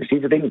 The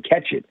receiver didn't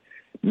catch it.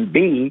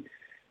 B,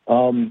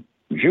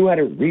 Drew had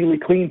a really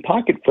clean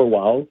pocket for a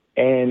while,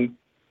 and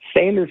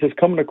Sanders is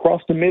coming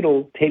across the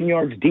middle 10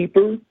 yards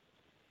deeper,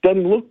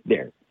 doesn't look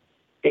there.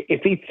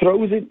 If he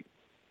throws it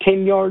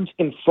 10 yards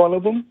in front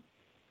of him,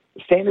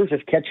 Sanders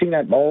is catching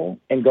that ball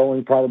and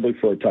going probably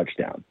for a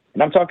touchdown.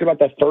 And I'm talking about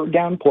that third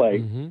down play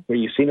where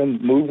you've seen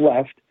him move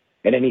left,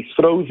 and then he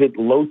throws it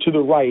low to the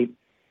right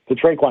to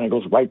Draquan and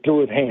goes right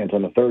through his hands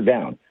on the third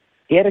down.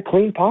 He had a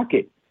clean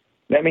pocket.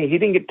 I mean, he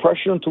didn't get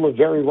pressure until the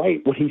very right.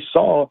 What he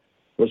saw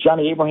was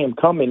Johnny Abraham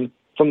coming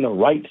from the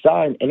right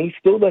side, and he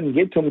still doesn't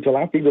get to him until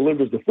after he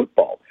delivers the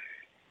football.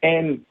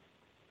 And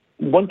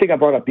one thing I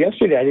brought up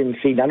yesterday, I didn't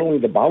see not only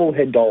the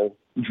bobblehead doll,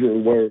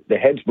 Drew, where the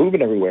head's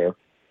moving everywhere,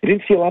 I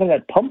didn't see a lot of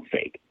that pump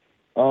fake,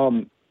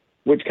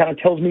 which kind of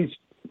tells me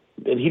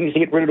that he needs to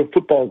get rid of the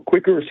football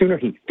quicker or sooner.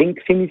 He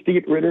thinks he needs to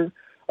get rid of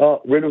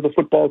the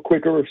football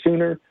quicker or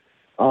sooner.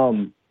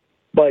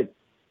 But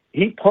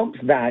he pumps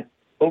that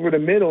over the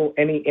middle,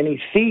 and he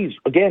sees,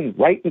 again,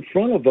 right in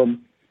front of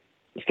him,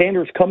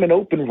 Sanders coming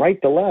open right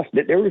to left.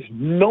 There is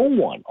no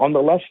one on the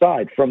left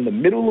side from the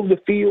middle of the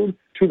field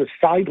to the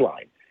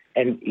sideline.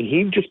 And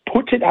he just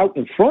puts it out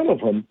in front of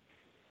him,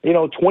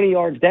 20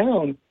 yards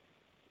down.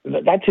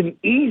 That's an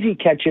easy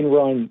catch and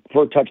run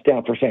for a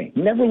touchdown for Saint.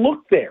 Never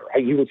looked there.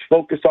 He was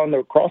focused on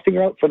the crossing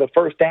route for the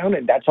first down,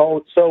 and that's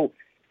all. So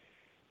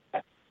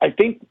I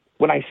think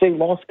when I say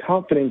lost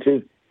confidence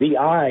is the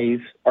eyes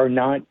are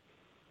not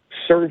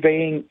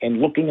surveying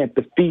and looking at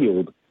the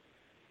field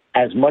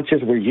as much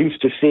as we're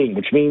used to seeing,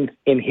 which means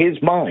in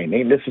his mind,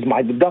 and this is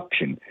my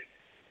deduction,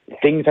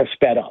 things have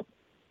sped up,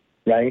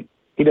 right?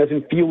 He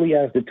doesn't feel he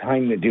has the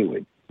time to do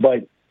it,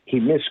 but he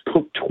missed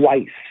Cook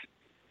twice.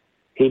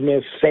 He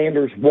missed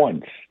Sanders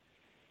once.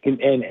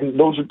 And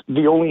those are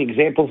the only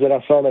examples that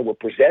I saw that were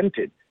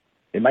presented.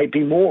 It might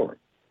be more.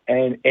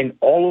 And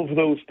all of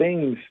those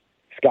things,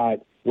 Scott,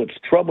 what's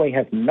troubling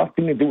has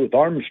nothing to do with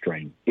arm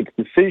strength. It's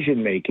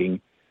decision-making,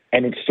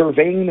 and it's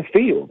surveying the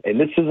field. And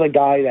this is a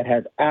guy that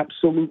has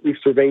absolutely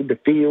surveyed the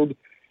field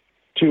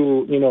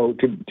to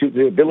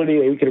the ability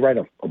that you could write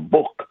a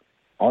book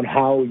on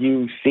how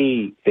you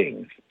see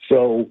things.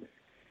 So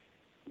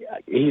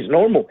he's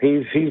normal.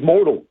 He's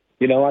mortal.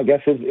 I guess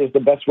is the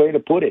best way to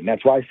put it. And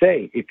that's why I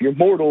say, if you're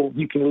mortal,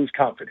 you can lose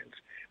confidence.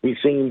 We've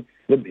seen,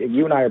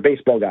 you and I are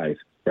baseball guys,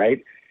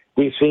 right?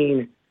 We've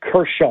seen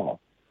Kershaw,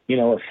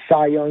 a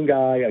Cy Young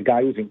guy, a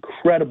guy who's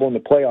incredible in the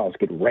playoffs,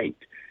 get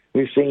raked.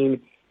 We've seen,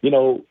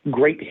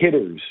 great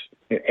hitters,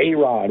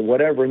 A-Rod,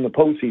 whatever, in the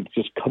postseason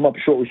just come up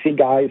short. We see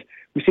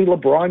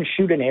LeBron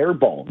shoot an air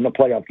ball in the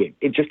playoff game.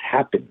 It just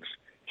happens.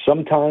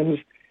 Sometimes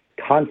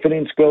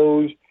confidence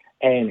goes,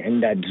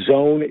 and that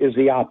zone is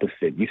the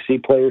opposite. You see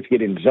players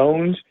get in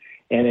zones,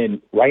 and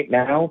in right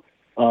now,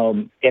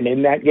 and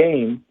in that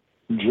game,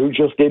 Drew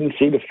just didn't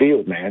see the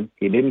field, man.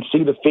 He didn't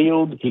see the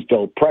field. He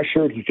felt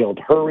pressured. He felt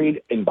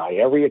hurried, and by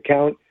every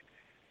account,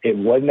 it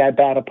wasn't that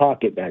bad a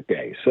pocket that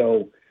day.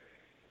 So,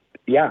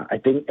 yeah, I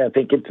think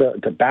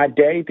it's a bad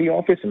day at the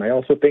office, and I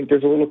also think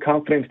there's a little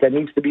confidence that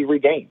needs to be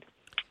regained.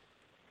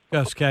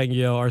 Gus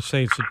Kattengell, our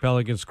Saints and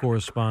Pelicans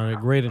correspondent.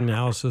 Great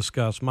analysis,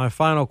 Gus. My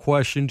final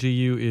question to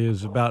you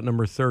is about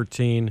number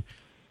 13.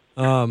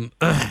 The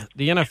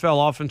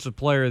NFL Offensive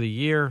Player of the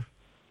Year,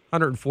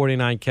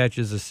 149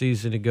 catches a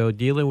season ago,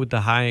 dealing with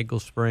the high ankle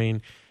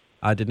sprain.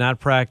 Did not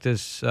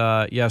practice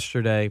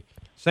yesterday.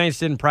 Saints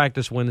didn't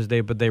practice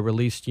Wednesday, but they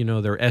released,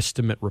 their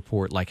estimate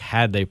report, like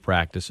had they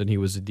practiced, and he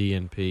was a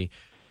DNP.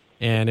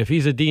 And if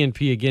he's a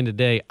DNP again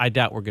today, I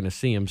doubt we're going to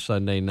see him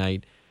Sunday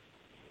night.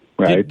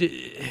 Right.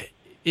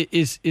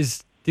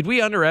 Did we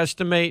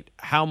underestimate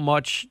how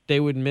much they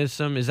would miss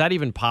him? Is that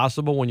even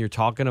possible when you're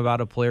talking about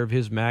a player of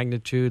his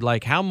magnitude?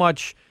 Like, how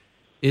much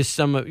is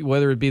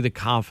whether it be the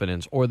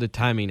confidence or the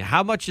timing,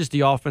 how much is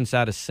the offense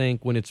out of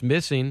sync when it's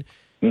missing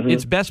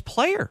its best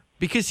player?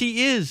 Because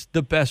he is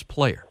the best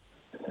player.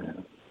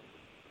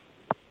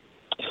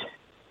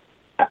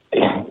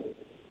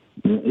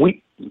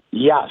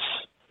 Yes,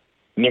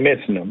 you're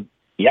missing him.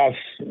 Yes,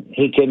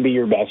 he can be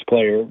your best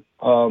player.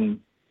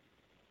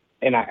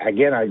 And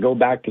I go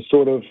back to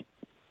sort of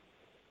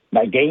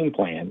my game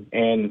plan,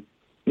 and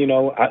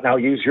I'll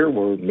use your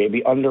word,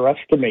 maybe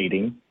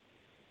underestimating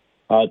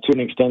to an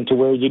extent to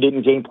where you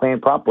didn't game plan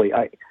properly.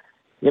 I'm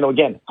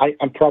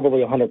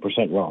probably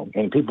 100% wrong,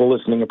 and people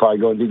listening are probably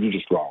going, "Dude, you're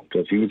just wrong,"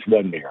 because he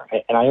wasn't there,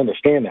 and I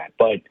understand that.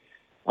 But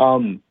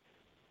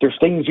there's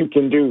things you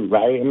can do,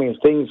 right? I mean, there's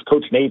things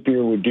Coach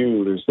Napier would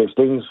do. There's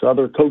things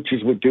other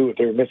coaches would do if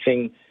they're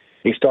missing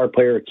a star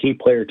player, a key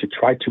player, to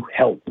try to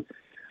help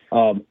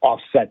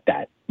offset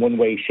that one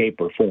way, shape,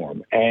 or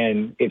form.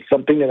 And it's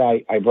something that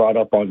I brought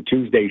up on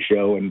Tuesday's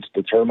show, and it's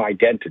the term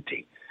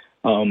identity.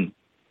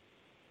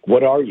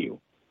 What are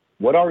you?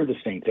 What are the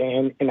Saints?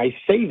 And I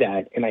say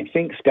that, and I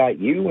think, Scott,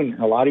 you and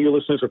a lot of your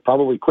listeners are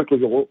probably quickly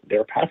go, well,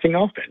 they're passing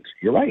offense.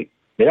 You're right.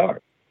 They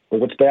are. But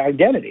what's the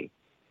identity?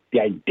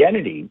 The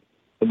identity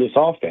of this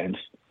offense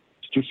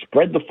is to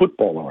spread the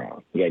football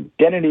around. The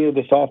identity of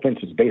this offense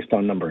is based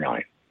on number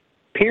 9,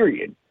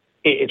 period.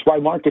 It's why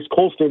Marcus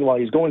Colston, while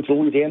he's going to the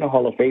Louisiana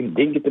Hall of Fame,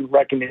 didn't get the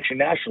recognition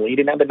nationally. He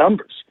didn't have the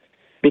numbers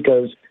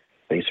because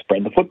they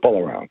spread the football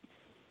around.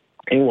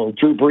 And while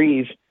Drew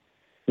Brees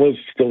was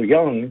still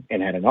young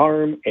and had an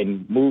arm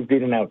and moved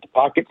in and out the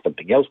pocket,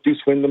 something else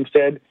Deuce Wyndham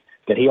said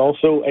that he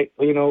also,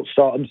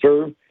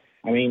 observed.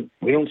 I mean,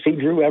 we don't see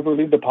Drew ever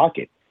leave the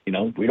pocket. We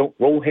don't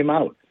roll him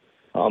out.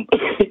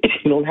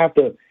 You don't have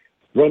to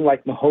run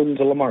like Mahomes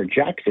or Lamar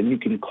Jackson. You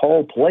can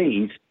call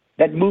plays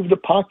that move the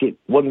pocket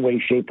one way,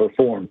 shape, or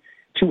form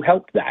to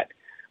help that.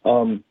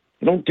 You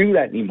don't do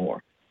that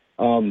anymore.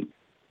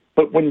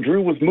 But when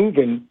Drew was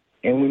moving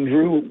and when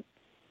Drew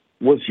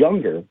was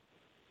younger,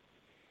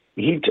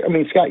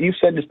 Scott, you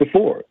said this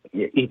before.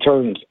 He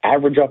turns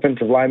average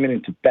offensive linemen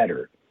into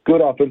better,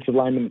 good offensive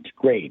linemen into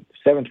great,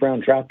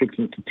 7th-round draft picks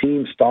into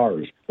team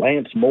stars,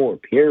 Lance Moore,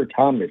 Pierre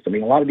Thomas. A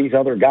lot of these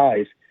other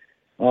guys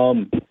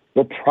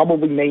were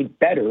probably made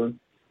better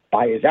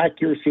by his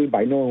accuracy,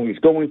 by knowing he's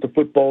going to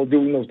football,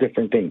 doing those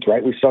different things,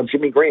 right? We saw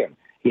Jimmy Graham.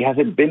 He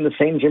hasn't been the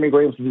same Jimmy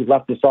Graham since he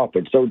left this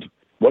offense. So it's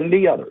one or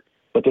the other.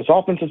 But this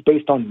offense is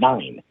based on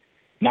 9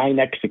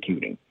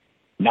 executing,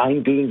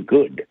 9 being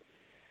good.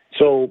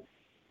 So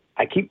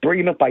I keep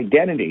bringing up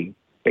identity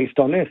based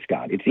on this,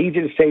 Scott. It's easy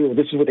to say, well,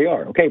 this is what they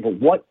are. Okay, but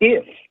what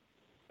if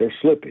there's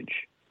slippage?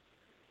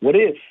 What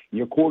if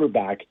your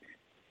quarterback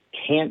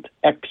can't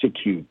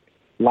execute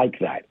like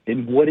that?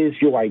 Then what is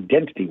your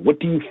identity? What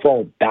do you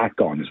fall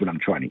back on is what I'm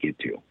trying to get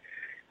to.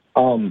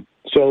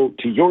 So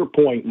to your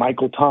point,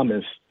 Michael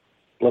Thomas,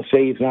 let's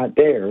say he's not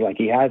there like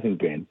he hasn't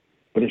been,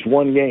 but it's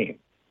one game.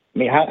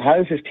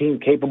 How is this team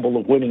capable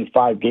of winning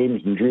 5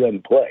 games and Drew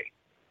doesn't play?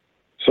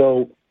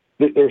 So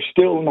there's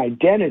still an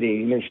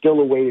identity and there's still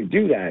a way to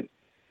do that.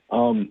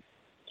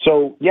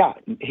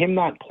 Him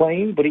not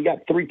playing, but he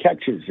got 3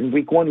 catches. In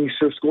week 1, he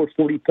scored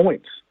 40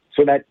 points.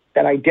 So that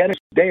identity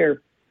is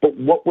there. But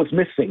what was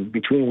missing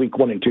between week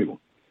 1 and 2?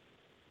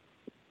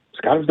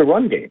 Scott, was the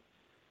run game,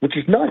 which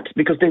is nuts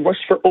because they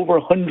rushed for over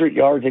 100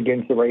 yards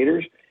against the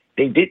Raiders,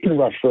 They didn't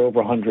rush for over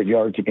 100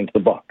 yards against the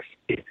Bucs,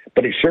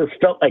 but it sure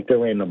felt like they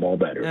ran the ball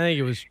better. I think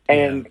it was.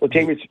 And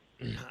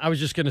I was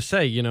just going to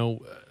say,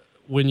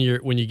 when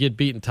you get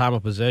beaten time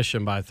of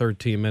possession by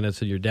 13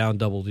 minutes and you're down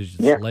double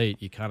digits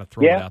late, you kind of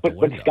throw it out the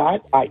window.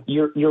 But Scott,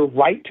 you're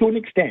right to an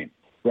extent,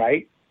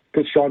 right?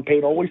 Because Sean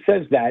Payton always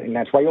says that, and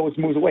that's why he always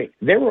moves away.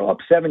 They were up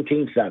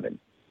 17-7.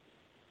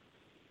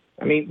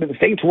 I mean, the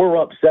Saints were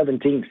up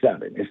 17-7.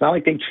 It's not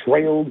like they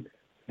trailed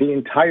the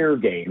entire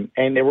game,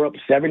 and they were up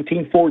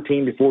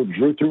 17-14 before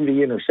Drew threw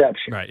the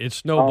interception. Right, it's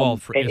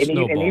snowballed and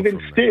even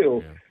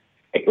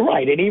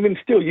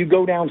still, you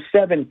go down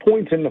 7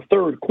 points in the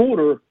third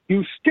quarter,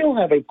 you still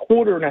have a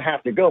quarter and a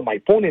half to go. My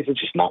point is, it's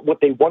just not what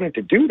they wanted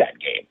to do that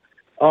game.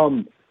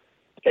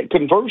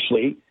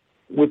 Conversely,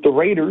 with the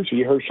Raiders,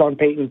 you heard Sean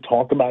Payton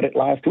talk about it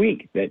last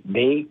week, that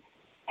they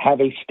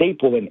have a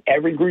staple in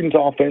every Gruden's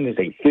offense is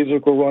a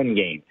physical run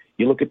game.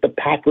 You look at the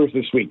Packers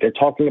this week, they're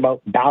talking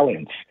about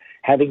balance,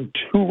 having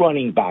two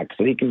running backs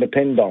that he can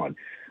depend on,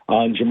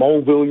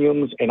 Jamal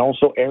Williams and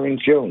also Aaron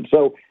Jones.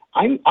 So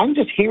I'm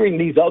just hearing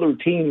these other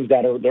teams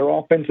that their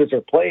offenses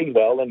are playing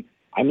well, and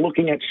I'm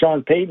looking at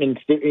Sean Payton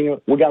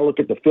and we got to look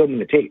at the film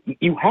and the tape.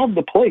 You have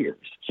the players.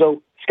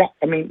 So, Scott,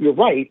 I mean, you're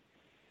right.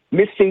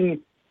 Missing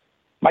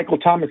Michael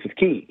Thomas is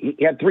key.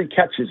 He had 3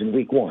 catches in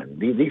week 1.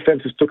 The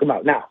defenses took him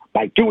out. Now,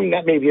 by doing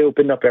that, maybe it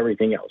opened up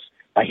everything else.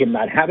 By him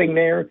not having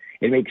there,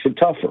 it makes it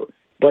tougher.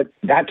 But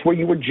that's where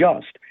you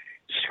adjust.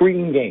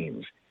 Screen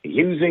games,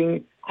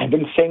 I've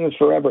been saying this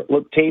forever.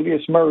 Look,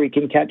 Tavius Murray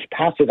can catch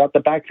passes out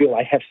the backfield.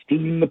 I have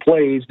seen the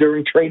plays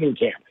during training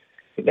camp.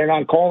 They're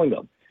not calling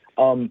them.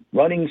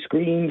 Running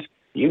screens,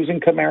 using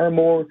Kamara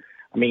more.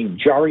 I mean,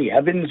 Jari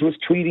Evans was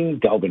tweeting.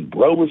 Delvin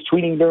Breaux was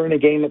tweeting during the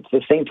game that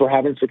the Saints were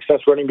having success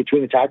running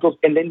between the tackles,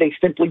 and then they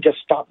simply just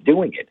stopped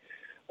doing it.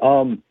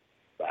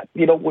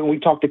 When we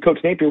talked to Coach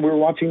Napier, we were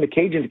watching the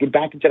Cajuns get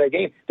back into that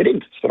game. They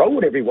didn't throw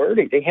it everywhere.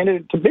 They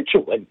handed it to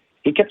Mitchell, and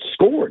he kept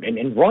scoring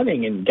and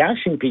running and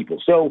gashing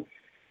people. So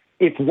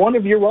if one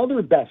of your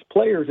other best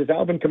players is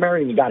Alvin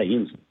Kamara, you got to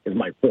use him, is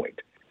my point.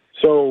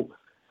 So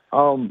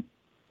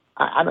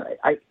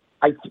I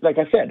like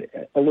I said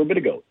a little bit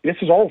ago, this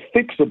is all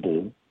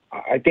fixable.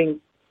 I think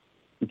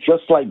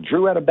just like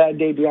Drew had a bad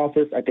day at the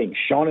office, I think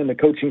Sean and the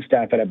coaching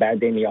staff had a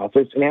bad day in the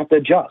office and have to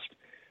adjust.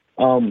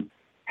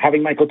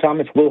 Having Michael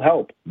Thomas will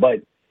help,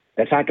 but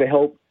that's not going to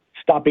help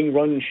stopping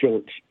run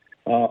shorts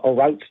or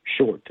routes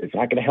short. It's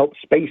not going to help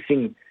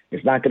spacing.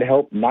 It's not going to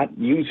help not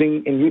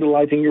using and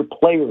utilizing your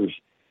players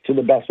to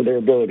the best of their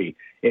ability.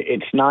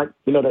 It's not,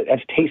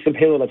 that's Taysom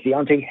Hill, that's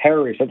Deontay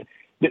Harris.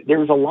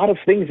 There's a lot of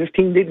things this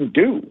team didn't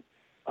do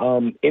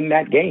in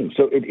that game.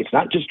 So it's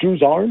not just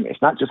Drew's arm.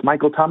 It's not just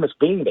Michael Thomas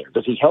being there.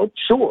 Does he help?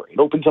 Sure. It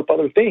opens up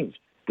other things.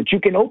 But you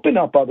can open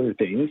up other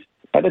things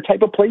by the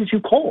type of plays you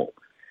call.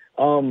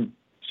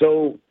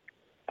 So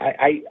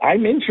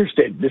I'm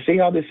interested to see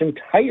how this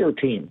entire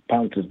team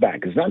bounces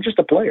back. It's not just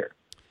a player.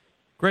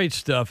 Great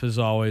stuff as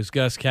always.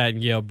 Gus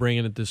Kattengell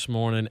bringing it this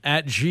morning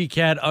at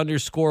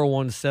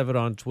GCat_17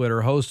 on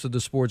Twitter, host of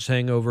the Sports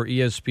Hangover,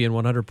 ESPN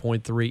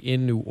 100.3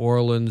 in New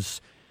Orleans.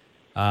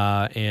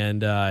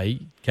 And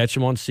catch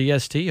him on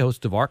CST,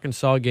 host of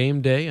Arkansas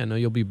Game Day. I know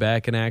you'll be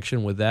back in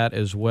action with that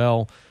as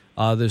well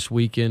this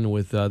weekend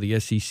with the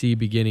SEC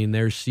beginning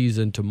their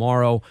season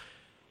tomorrow.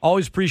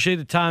 Always appreciate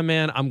the time,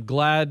 man. I'm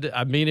glad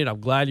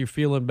you're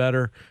feeling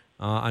better.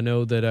 I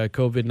know that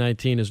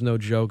COVID-19 is no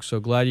joke, so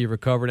glad you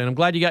recovered. And I'm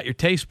glad you got your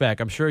taste back.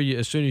 I'm sure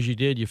as soon as you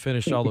did, you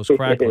finished all those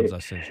cracklings I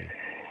sent you.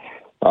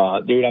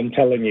 Dude, I'm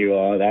telling you,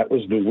 that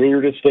was the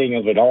weirdest thing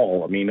of it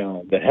all. I mean,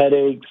 the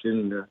headaches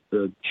and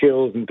the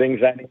chills and things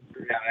that's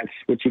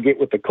what you get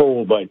with the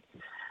cold, but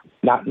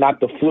not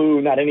the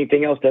flu, not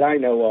anything else that I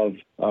know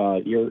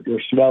of. Your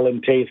smell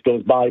and taste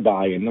goes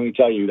bye-bye. And let me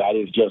tell you, that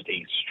is just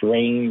a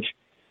strange,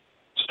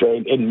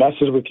 it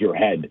messes with your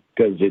head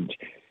because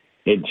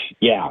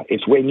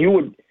it's when you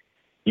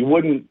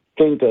wouldn't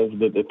think of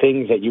the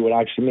things that you would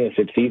actually miss.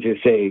 It's easy to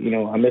say,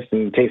 I'm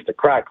missing the taste of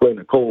crackling,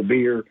 a cold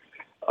beer,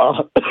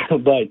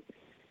 but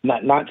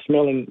not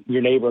smelling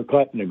your neighbor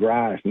cutting the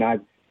grass, not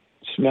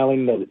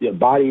smelling the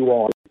body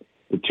wash,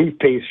 the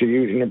toothpaste you're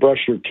using to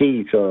brush your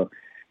teeth,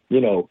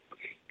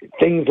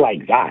 things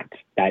like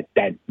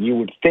that you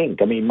would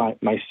think. I mean,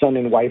 my son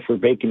and wife were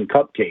baking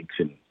cupcakes,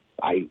 and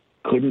I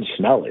couldn't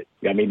smell it.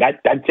 I mean, that's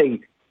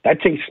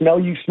a smell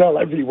you smell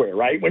everywhere,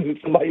 right? When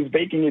somebody's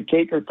baking a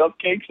cake or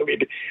cupcakes, I mean,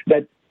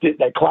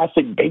 that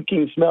classic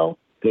baking smell,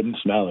 couldn't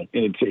smell it.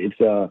 And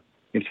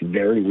it's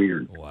very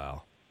weird.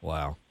 Wow.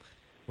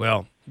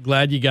 Well,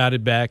 glad you got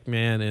it back,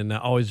 man, and I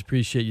always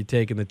appreciate you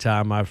taking the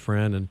time, my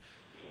friend. And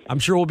I'm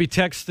sure we'll be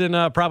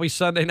texting probably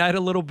Sunday night a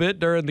little bit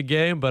during the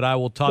game, but I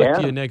will talk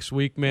to you next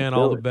week, man.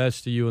 All the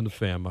best to you and the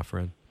fam, my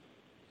friend.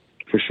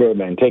 For sure,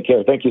 man. Take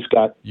care. Thank you,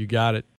 Scott. You got it.